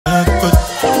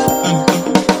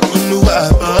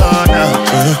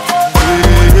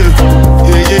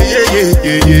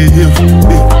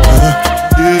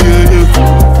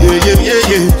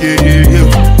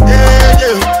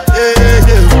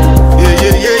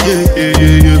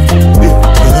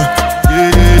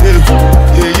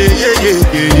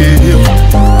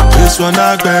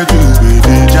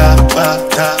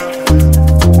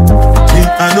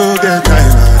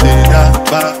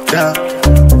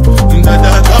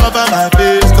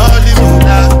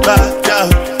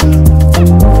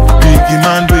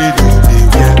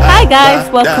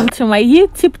welcome to my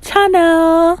YouTube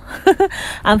channel.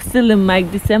 I'm still in my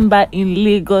December in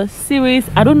Lagos series.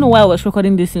 I don't know why I was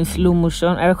recording this in slow motion.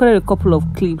 I recorded a couple of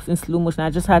clips in slow motion. I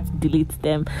just had to delete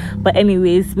them. But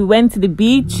anyways, we went to the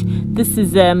beach. This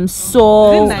is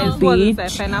Seoul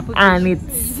Beach, and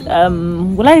it's I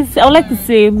would like to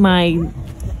say my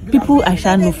people I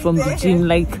shall know from the gym,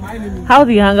 like how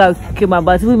the hangout came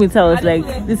about. People meet, I was like,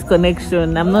 this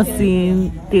connection, I'm not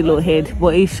seeing Taylor Head,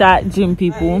 but it's gym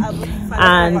people,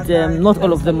 and not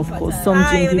all of them, of course, some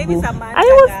gym people, and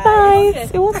it was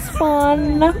nice, it was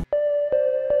fun.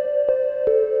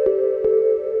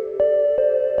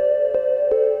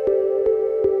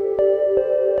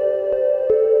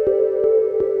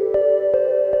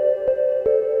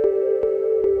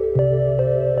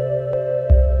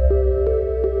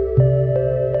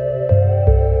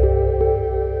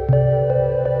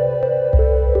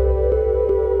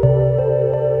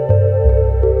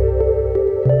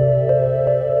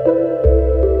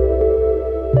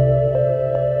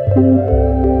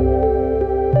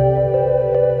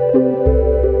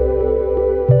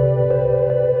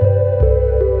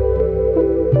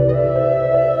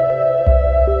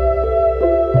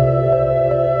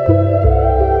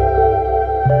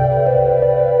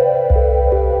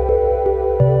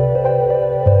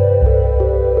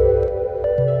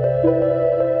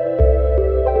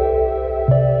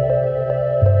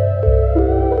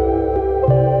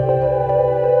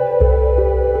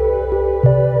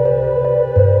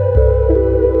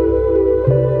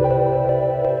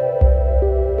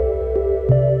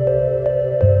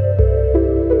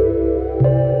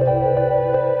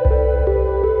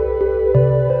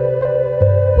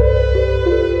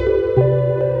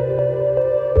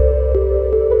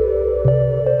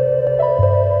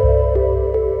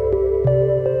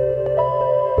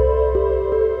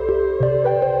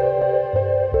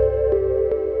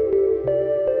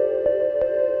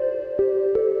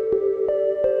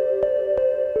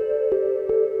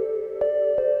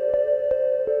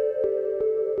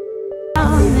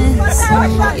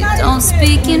 You don't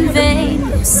speak in vain,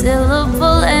 no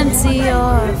syllable empty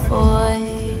or void.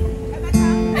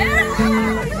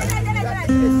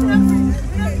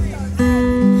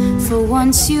 For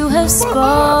once you have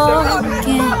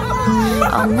spoken,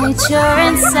 all nature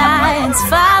and science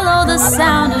follow the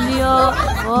sound of your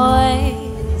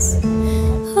voice.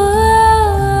 Oh,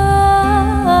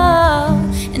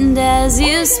 and as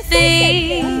you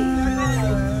speak,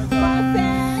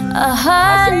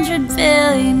 100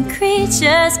 billion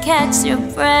creatures catch your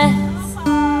breath,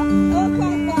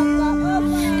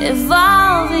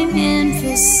 evolving in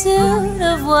pursuit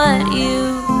of what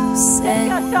you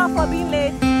said.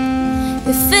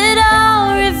 If it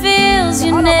all reveals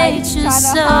your nature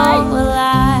so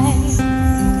alive,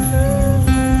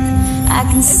 I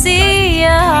can see your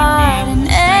heart in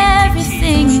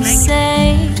everything you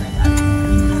say.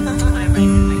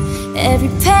 Every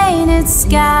painted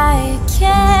sky, a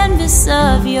canvas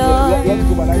of your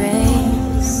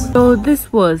grace. So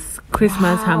this was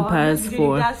Christmas hampers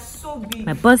for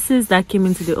my bosses that came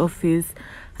into the office,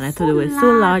 and I thought they were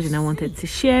so large and I wanted to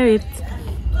share it.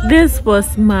 This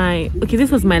was my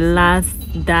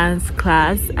last dance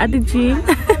class at the gym.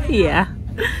 Yeah,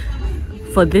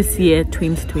 for this year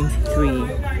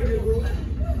 2023.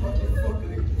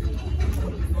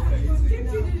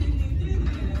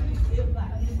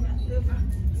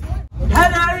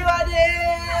 Hello everybody!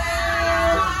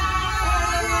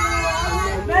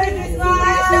 Merry Christmas!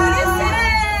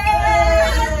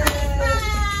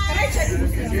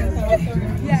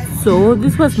 So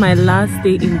this was my last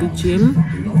day in the gym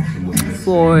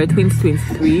for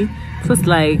 2023. It was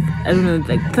like, I don't know,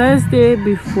 like Thursday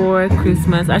before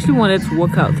Christmas. I actually wanted to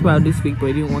work out throughout this week, but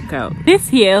it didn't work out.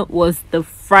 This year was the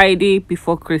Friday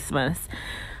before Christmas.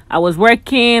 I was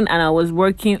working and I was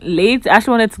working late. I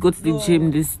actually wanted to go to the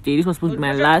gym this day. This was supposed to be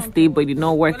my last day, but it did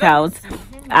not work out.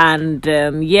 And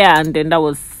yeah, and then that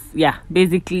was, yeah,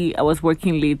 basically I was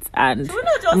working late, and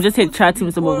I'm just here chatting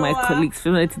with some of my colleagues. So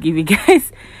I wanted to give you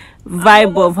guys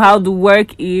vibe of how the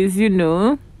work is, you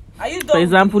know. For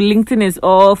example, LinkedIn is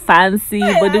all fancy,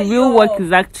 but the real work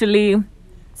is actually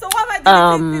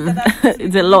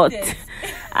it's a lot.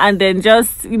 And then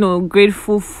just, you know,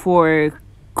 grateful for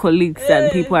colleagues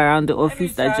and people around the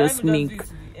office that just make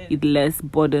it less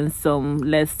burdensome,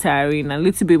 less tiring, and a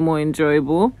little bit more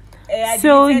enjoyable.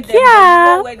 So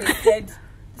yeah,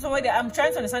 I'm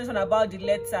trying to understand something about the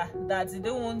letter, that they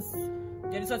don't want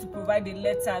to provide the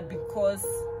letter because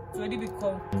it's already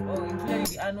become included in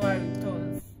the annual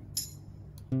returns.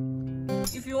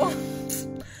 If you want,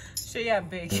 show your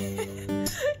beg.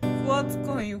 What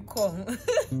can you come?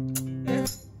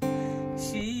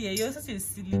 You're such a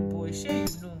silly boy. Sure, you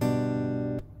know.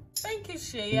 you,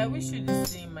 Shay. I wish you the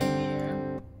same, my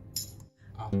dear.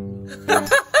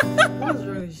 What's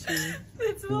wrong with Shay?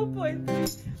 It's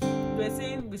 1.3. We're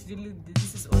saying we should do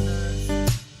this is onerous.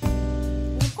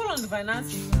 We'll call on the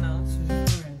finance people now.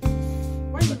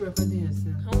 Why are you recording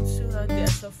yourself? I'm sure they are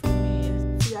suffering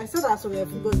me. See, I saw that some of your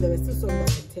figures, there were still some that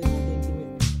were 10 and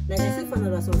then like I said, found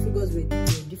out that some figures were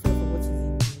different from what is in the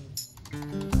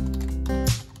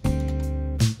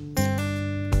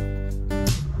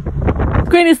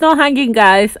Screen is not hanging,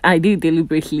 guys. I did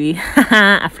deliberately.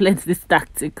 I've learned this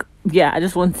tactic. Yeah, I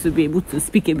just want to be able to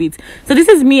speak a bit. So this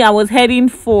is me. I was heading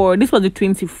for, this was the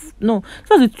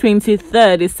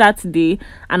 23rd, it's Saturday,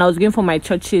 and I was going for my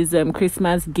church's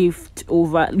Christmas gift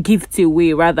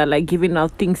away, rather, like giving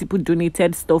out things. People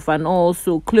donated stuff and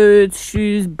also clothes,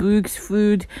 shoes, books,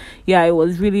 food. Yeah, it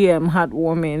was really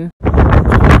heartwarming.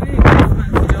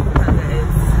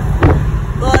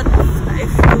 But I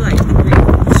feel like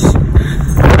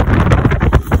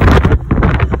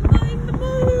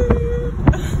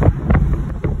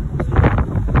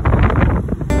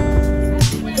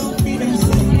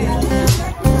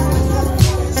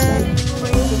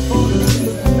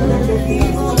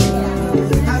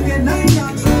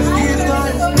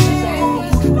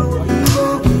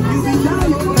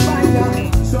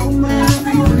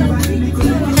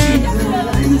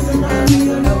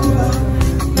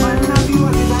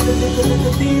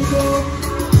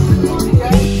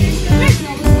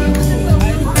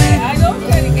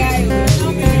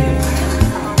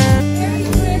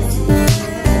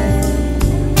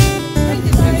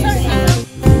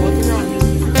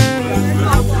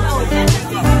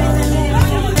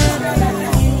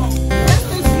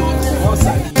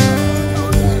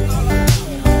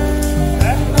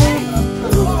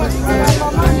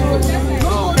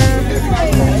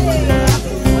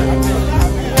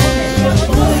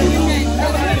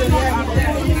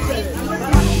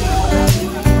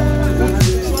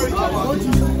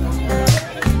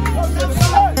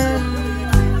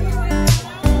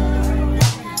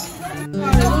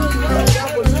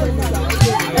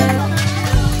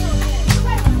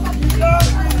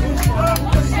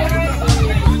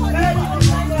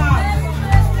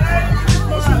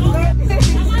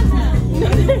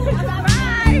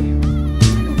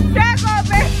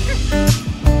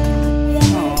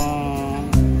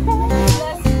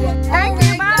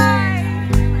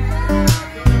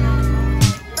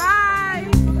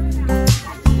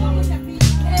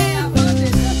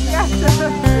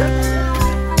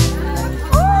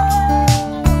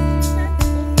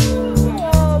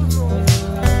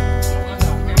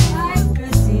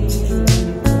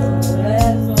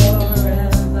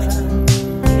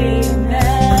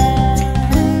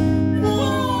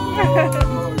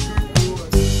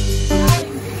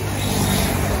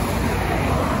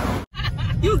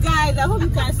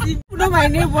my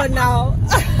neighbor now.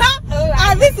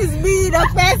 And this is me, the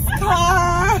first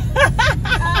car.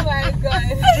 Oh my god.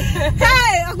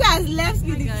 Hey, Oga has left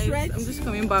me the trench. I'm just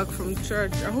coming back from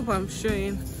church. I hope I'm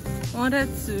showing. I wanted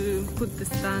to put the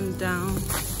stand down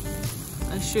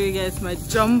and show you guys my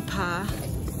jumper.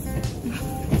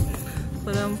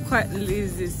 But I'm quite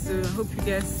lazy, so I hope you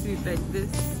guys see it like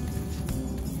this.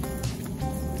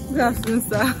 Good afternoon,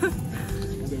 sir.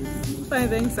 Fine,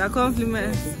 thanks, sir.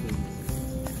 Compliments.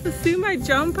 See my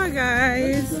jumper,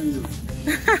 guys.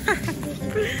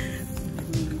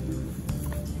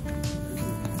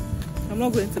 I'm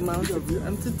not going to mount it.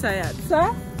 I'm too tired.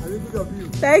 Sir?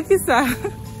 Thank you, sir.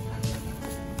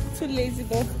 Too lazy,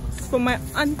 but it's for my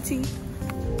auntie.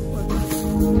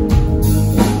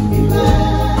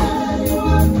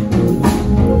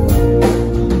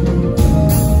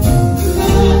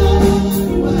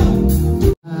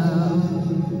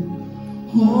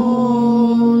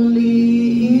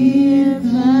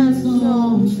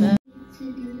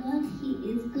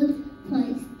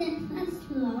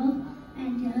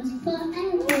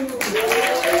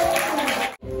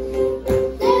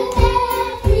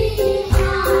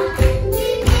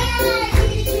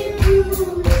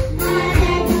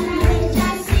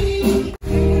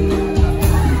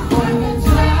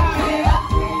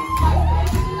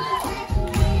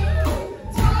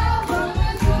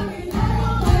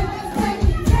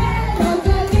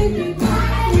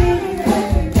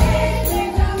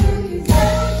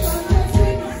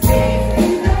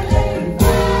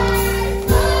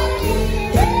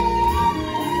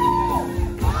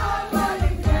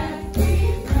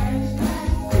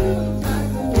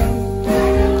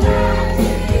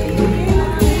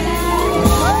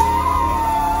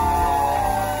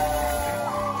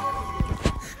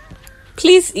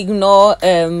 Please ignore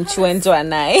Chiwendo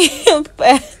and I.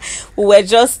 we were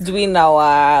just doing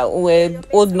our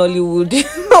old Nollywood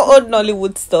old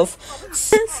Nollywood stuff.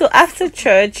 So after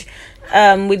church,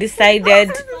 we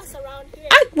decided.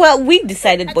 We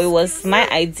decided, but it was my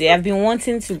idea. I've been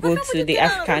wanting to go to the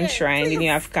African shrine, the new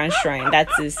African shrine. That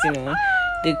is,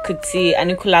 the Kuti,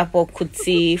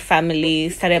 Anikulapo-KUTIS family,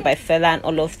 started by Fela and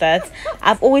all of that.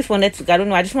 I've always wanted to go. I don't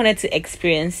know, I just wanted to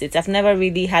experience it. I've never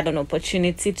really had an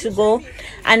opportunity to go.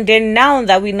 And then now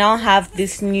that we now have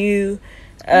this new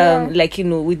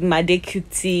with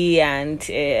Made-kuti and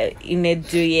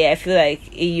Enjoyyyyy, I feel like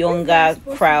a younger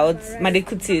crowd.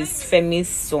 Made-kuti is Femi's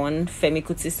son,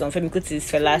 Femi-Kuti's son. Femi-Kuti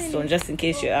is Fela's son, just in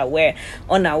case you're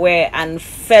unaware. And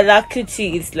Fela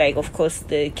Kuti is, like, of course,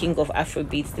 the king of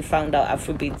Afrobeats, the founder of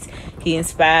Afrobeats. He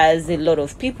inspires a lot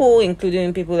of people,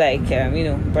 including people like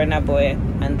Burna Boy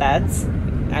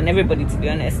and everybody, to be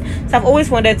honest. So I've always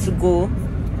wanted to go.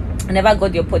 I never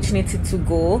got the opportunity to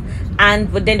go,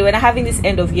 but then they were having this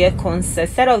end of year concert,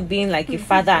 instead of being like a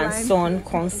father and son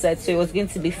concert. So it was going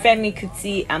to be Femi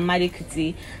Kuti and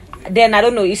Made-kuti. Then I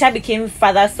don't know, Isha became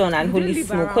father, son, and Holy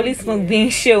Smoke. Holy Smoke being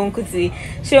Seun Kuti.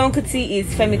 Seun Kuti is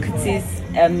Femi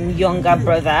Kuti's younger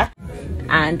brother.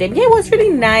 And then it was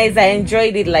really nice. I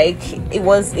enjoyed it. Like, it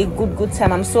was a good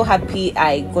time. I'm so happy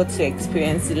I got to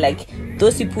experience it. Like,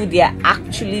 those people, they are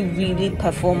actually really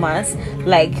performers.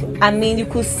 Like, I mean, you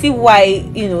could see why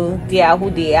they are who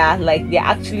they are. Like, they're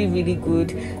actually really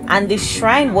good. And the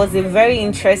shrine was a very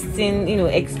interesting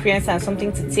experience and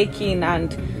something to take in.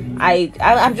 And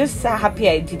I'm just happy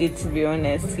I did it, to be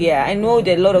honest. Yeah, I know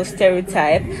there's a lot of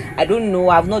stereotype. I don't know,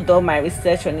 I've not done my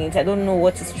research on it. I don't know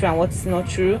what is true and what is not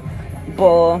true,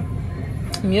 but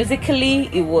musically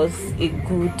it was a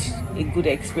good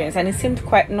experience, and it seemed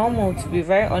quite normal, to be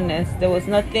very honest. There was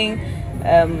nothing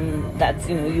that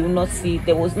you will not see.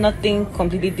 There was nothing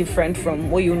completely different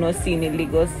from what you will not see in a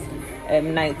Lagos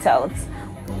night out.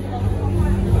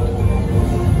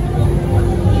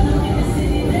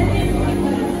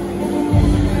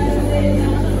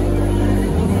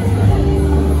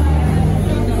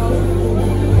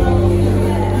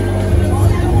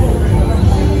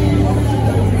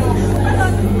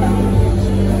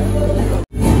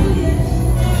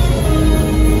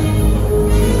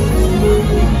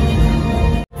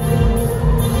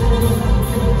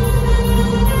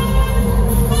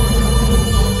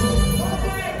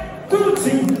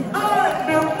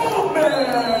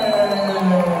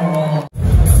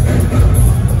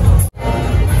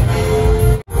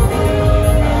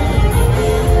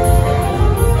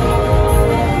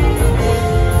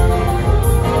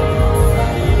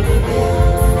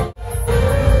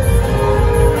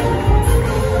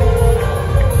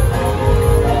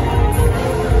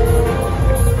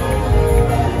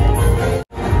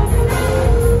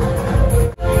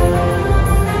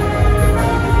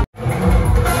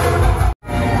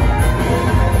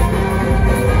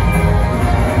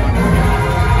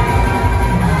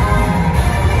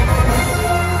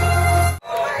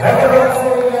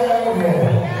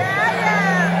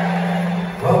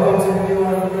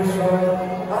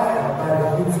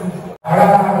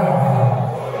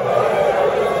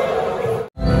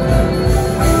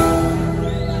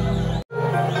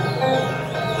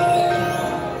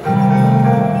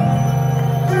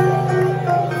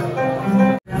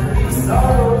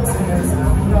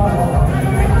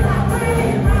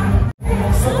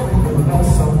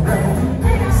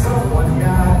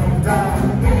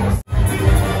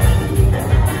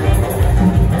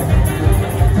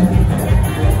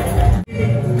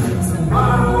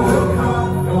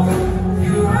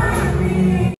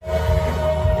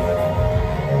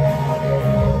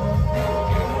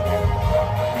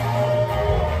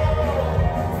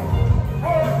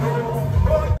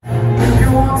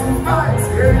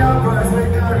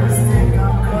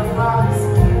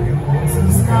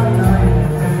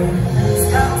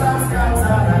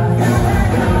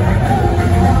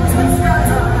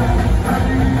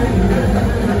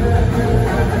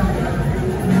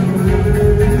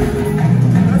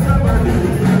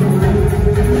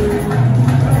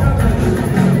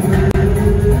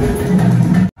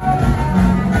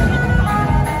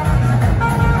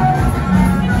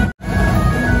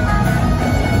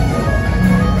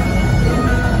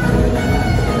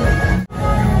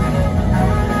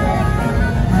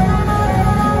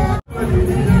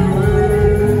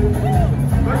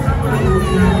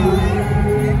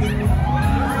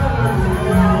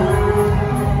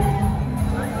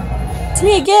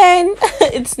 Me again.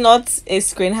 It's not a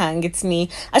screen hang, it's me.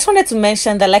 I just wanted to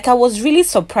mention that, like, I was really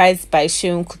surprised by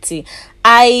Seun Kuti.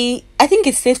 I think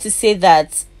it's safe to say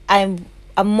that I'm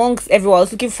amongst everyone, I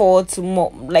was looking forward to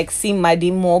more, like seeing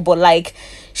Madi more, but like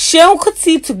Seun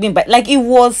Kuti took me back. Like it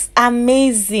was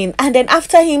amazing. And then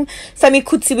after him, Femi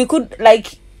Kuti, we could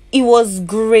like, it was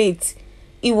great.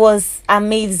 It was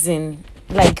amazing.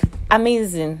 Like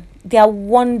amazing. They are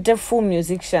wonderful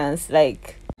musicians.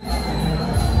 Like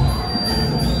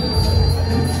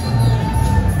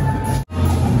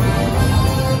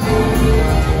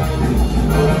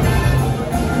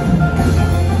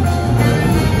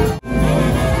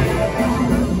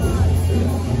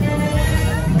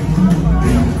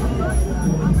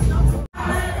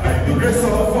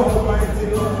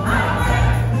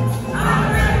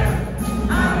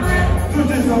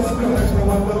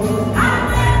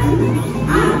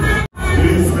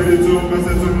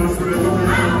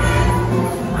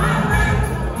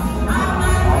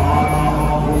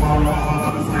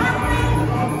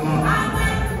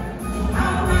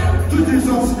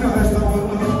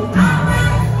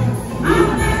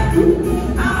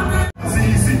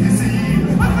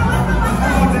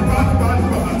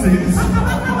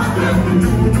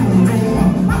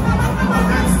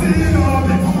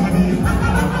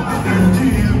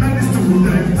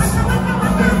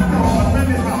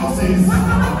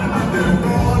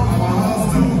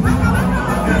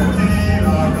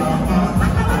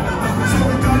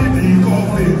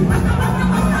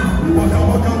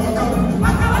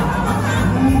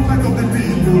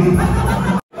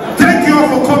thank you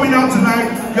all for coming out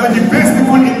tonight. You are the best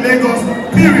people in Lagos,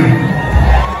 period.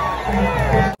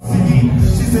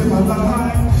 She said, my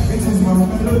life, it is my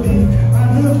melody.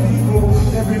 I love people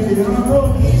every day. I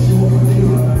don't need you.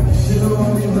 She don't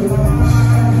want me to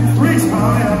lie. Reach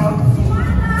higher.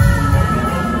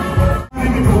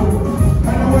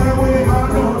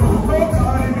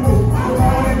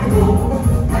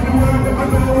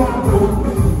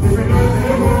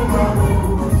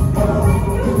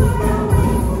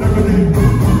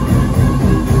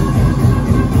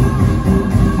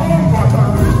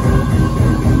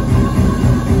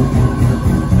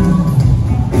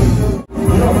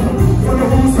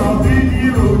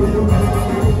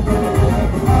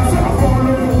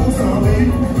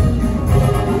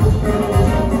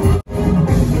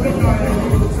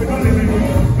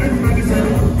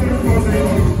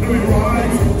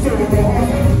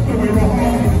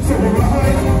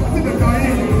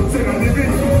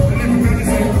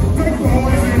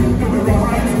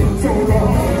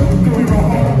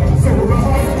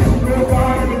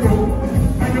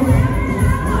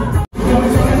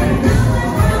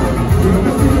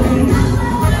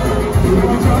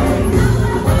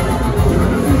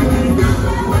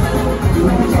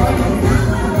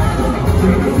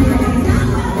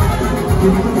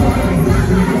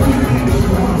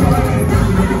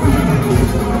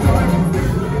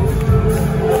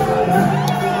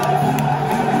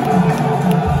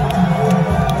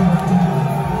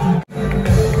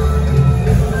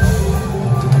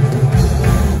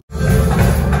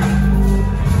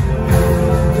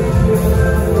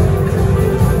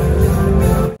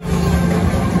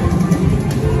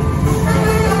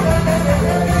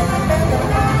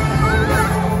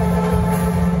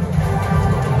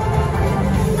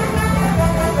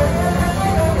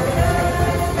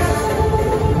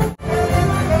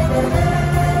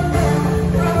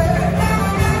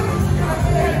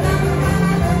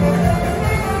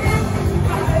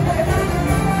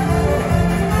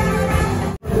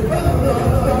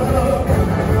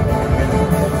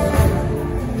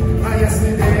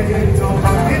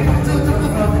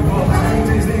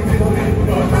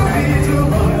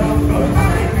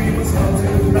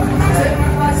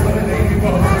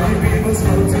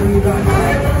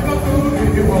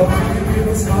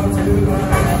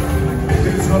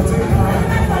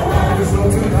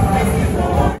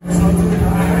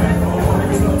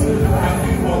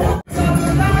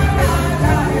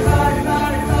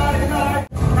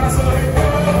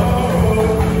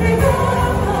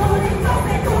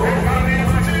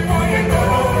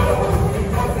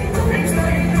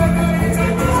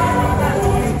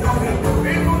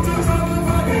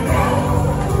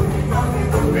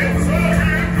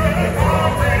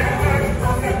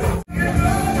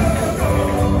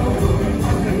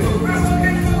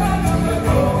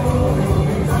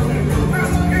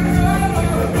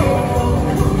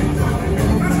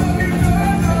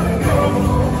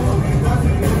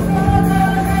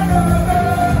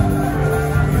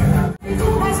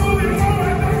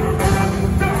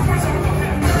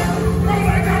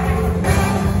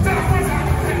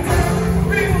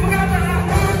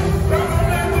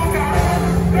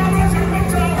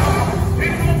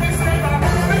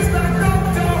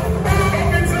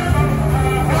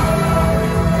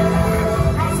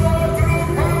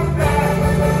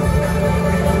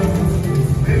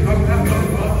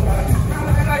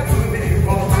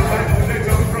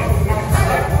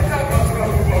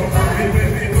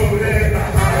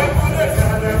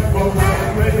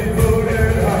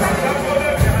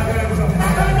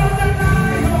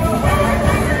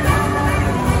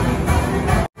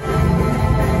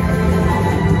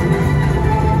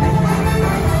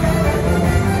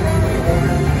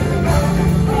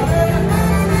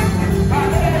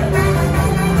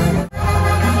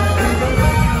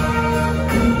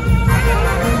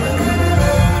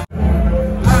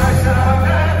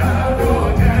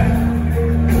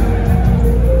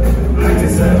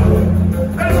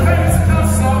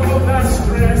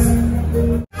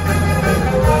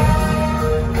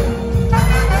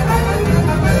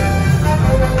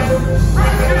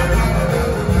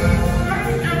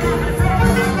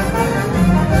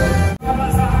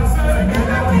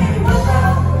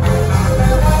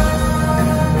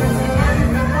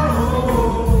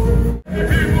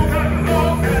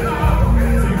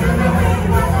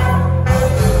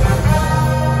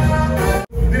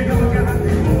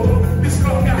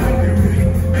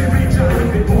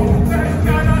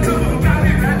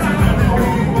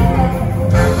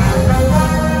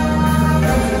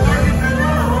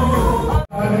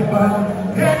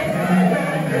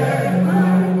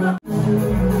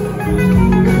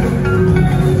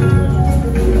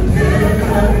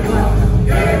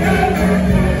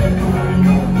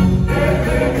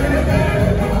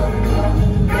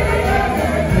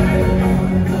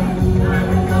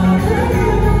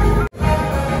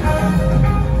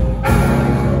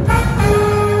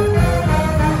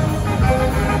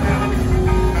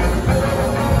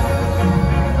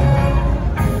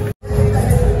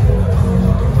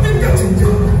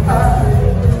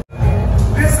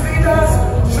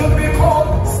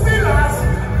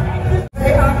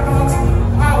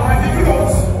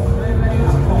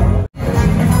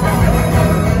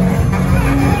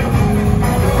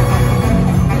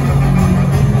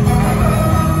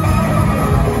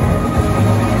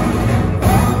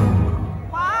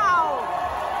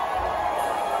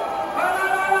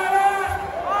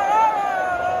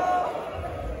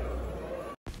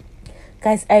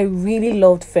 Guys, I really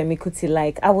loved Femi Kuti.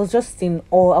 Like, I was just in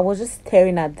awe. I was just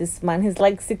staring at this man. He's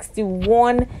like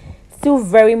 61, still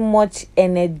very much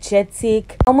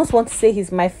energetic. I almost want to say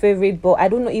he's my favorite, but I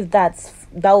don't know if that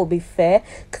would be fair,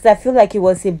 because I feel like it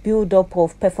was a build-up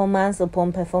of performance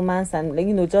upon performance, and like,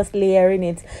 you know, just layering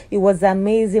it. It was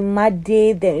amazing.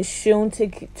 Made, then Sean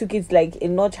took it like a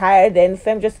notch higher, then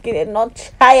Fem just get a notch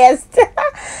highest.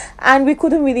 And we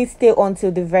couldn't really stay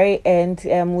until the very end.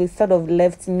 We sort of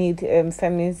left mid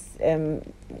Femi's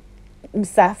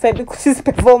Mr. Femi Kuti's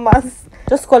performance.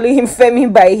 Just calling him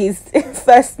Femi by his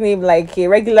first name like a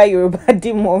regular Yoruba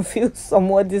demon feels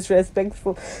somewhat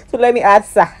disrespectful. So let me add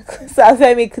Sir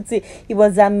Femi Kuti. It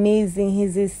was amazing.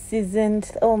 He's a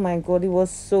seasoned. Oh my god, it was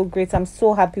so great. I'm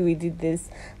so happy we did this.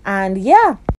 And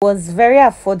yeah, it was very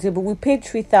affordable. We paid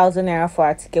 3,000 naira for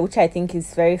our ticket, which I think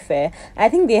is very fair. I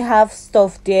think they have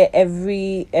stuff there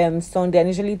every Sunday, and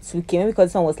usually 2K. Maybe because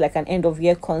this one was like an end of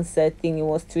year concert thing, it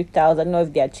was 3,000. I don't know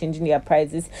if they are changing their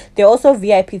prices. There are also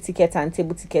VIP tickets and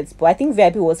table tickets, but I think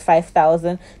VIP was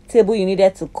 5,000. Table you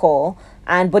needed to call,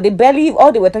 but they barely,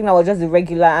 all they were talking about was just the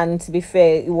regular. And to be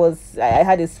fair, it was, I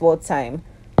had a swell time.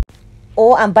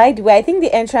 Oh, and by the way, I think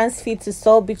the entrance fee to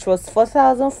Soul Beach was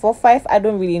 4,000, 4,500. I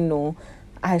don't really know.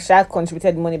 I should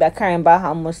contributed money, but I can't remember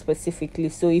how much specifically.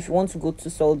 So if you want to go to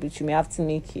Soul Beach, you may have to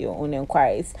make your own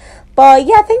inquiries. But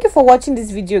yeah, thank you for watching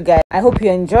this video, guys. I hope you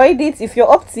enjoyed it. If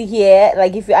you're up to here,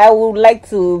 like, I would like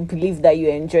to believe that you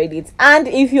enjoyed it. And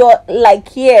if you're like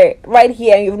here, right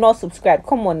here, and you've not subscribed,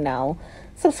 come on now,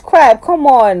 subscribe, come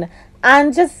on.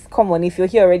 And just come on, if you're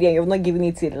here already and you've not given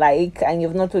it a like and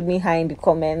you've not told me hi in the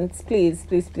comments, please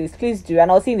do.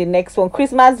 And I'll see you in the next one.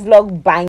 Christmas vlog bang.